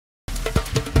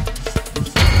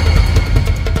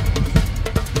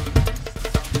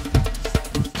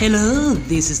Hello,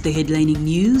 this is the headlining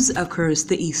news across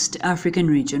the East African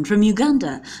region. From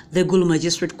Uganda, the Gulu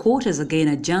Magistrate Court has again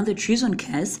adjourned the treason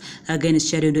case against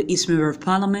scheduled East Member of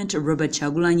Parliament Robert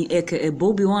Kyagulanyi aka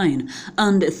Bobi Wine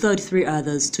and 33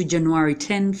 others to January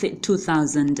 10,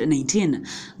 2019.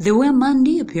 They were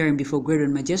Monday appearing before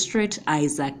Graded Magistrate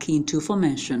Isaac Kintu for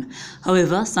mention.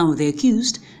 However, some of the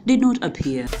accused did not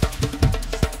appear.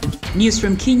 News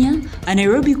from Kenya, a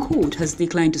Nairobi court has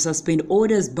declined to suspend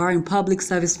orders barring public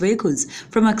service vehicles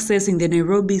from accessing the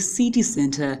Nairobi city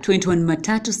center. 21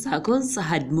 Matatu circles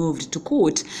had moved to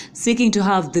court seeking to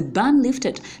have the ban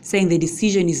lifted, saying the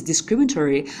decision is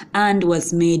discriminatory and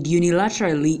was made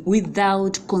unilaterally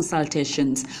without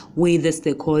consultations with the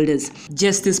stakeholders.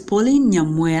 Justice Pauline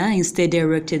Nyamweya instead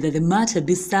directed that the matter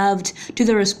be served to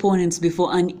the respondents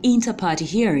before an inter-party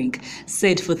hearing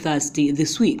set for Thursday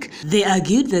this week. They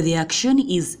argued that the action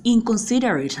is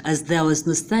inconsiderate as there was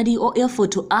no study or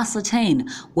effort to ascertain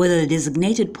whether the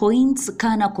designated points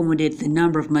can accommodate the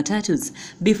number of matatus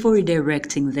before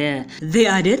redirecting there. They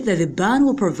added that the ban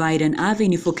will provide an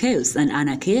avenue for chaos and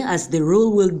anarchy, as the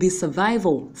rule will be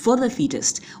survival for the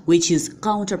fittest, which is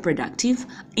counterproductive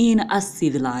in a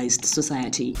civilized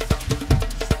society.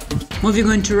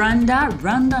 Moving on to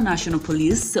Rwanda National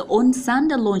Police on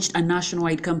Sunday launched a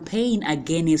nationwide campaign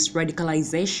against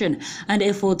radicalization and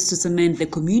efforts to cement the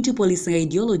community policing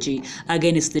ideology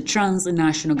against the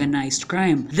transnational organized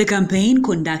crime. The campaign,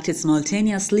 conducted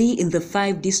simultaneously in the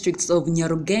 5 districts of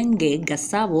Nyarugenge,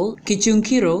 Gasabo,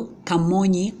 Kichunkiro,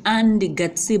 Kamonyi, and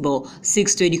Gatsibo,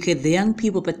 seeks to educate the young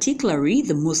people, particularly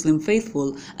the Muslim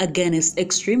faithful, against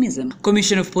extremism.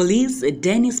 Commissioner of Police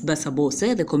Dennis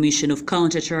Basabose, the Commission of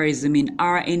Counterterrorism in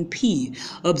RNP,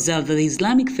 observed that the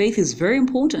Islamic faith is very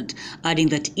important, adding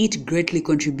that it greatly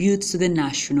contributes to the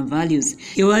national values.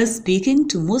 He was speaking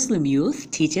to Muslim youth,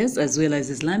 teachers, as well as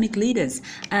Islamic leaders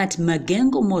at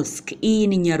Magengo Mosque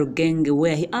in Nyarugenge,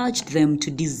 where he urged them to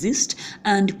desist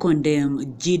and condemn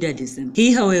jihadism.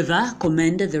 He, however,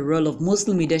 commended the role of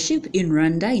Muslim leadership in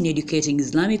Rwanda in educating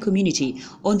Islamic community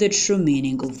on the true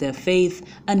meaning of their faith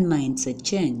and mindset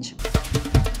change.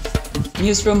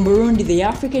 News from Burundi. The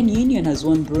African Union has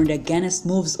warned Burundi against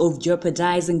moves of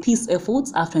jeopardizing peace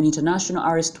efforts after an international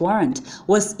arrest warrant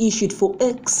was issued for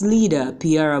ex-leader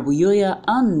Pierre Buyoya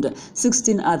and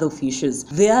 16 other officials.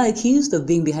 They are accused of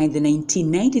being behind the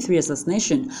 1993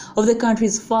 assassination of the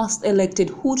country's first elected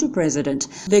Hutu president.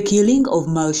 The killing of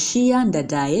Malshia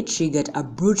Ndadaye triggered a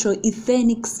brutal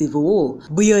ethnic civil war.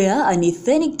 Buyoya, an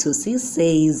ethnic Tutsi,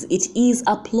 says it is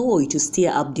a ploy to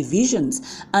stir up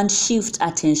divisions and shift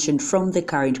attention from the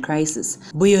current crisis.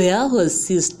 Buyoya, who has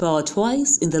seized power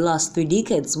twice in the last 3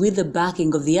 decades with the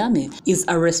backing of the army, is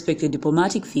a respected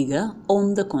diplomatic figure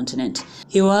on the continent.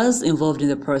 He was involved in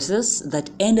the process that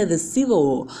ended the civil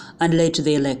war and led to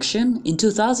the election in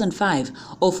 2005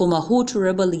 of former Hutu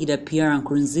rebel leader Pierre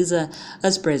Nkurunziza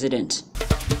as president.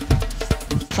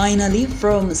 Finally,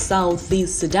 from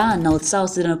Southeast Sudan, South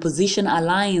Sudan Opposition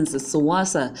Alliance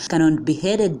SOASA cannot be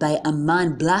headed by a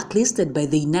man blacklisted by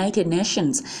the United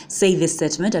Nations, say the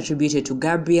statement attributed to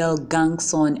Gabriel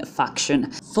Gangson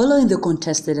faction. Following the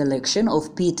contested election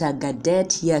of Peter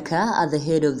Gadet Yaka at the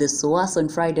head of the SOASA on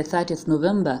Friday 30th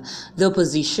November, the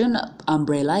opposition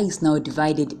umbrella is now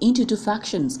divided into 2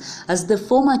 factions, as the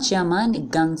former chairman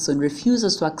Gangson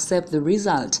refuses to accept the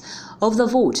result of the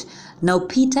vote. Now,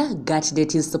 Peter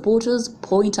Gatdet's supporters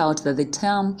point out that the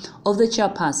term of the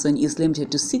chairperson is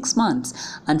limited to 6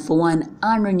 months and for one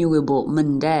unrenewable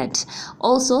mandate.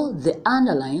 Also, they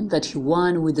underline that he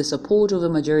won with the support of a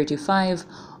majority 5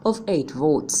 of 8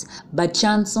 votes. But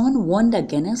Chanson warned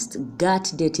against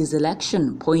Gatdet's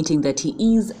election, pointing that he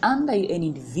is under an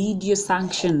individual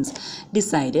sanctions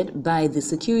decided by the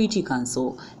Security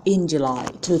Council in July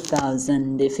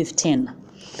 2015.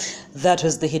 That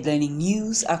was the headlining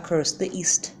news across the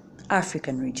East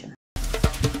African region.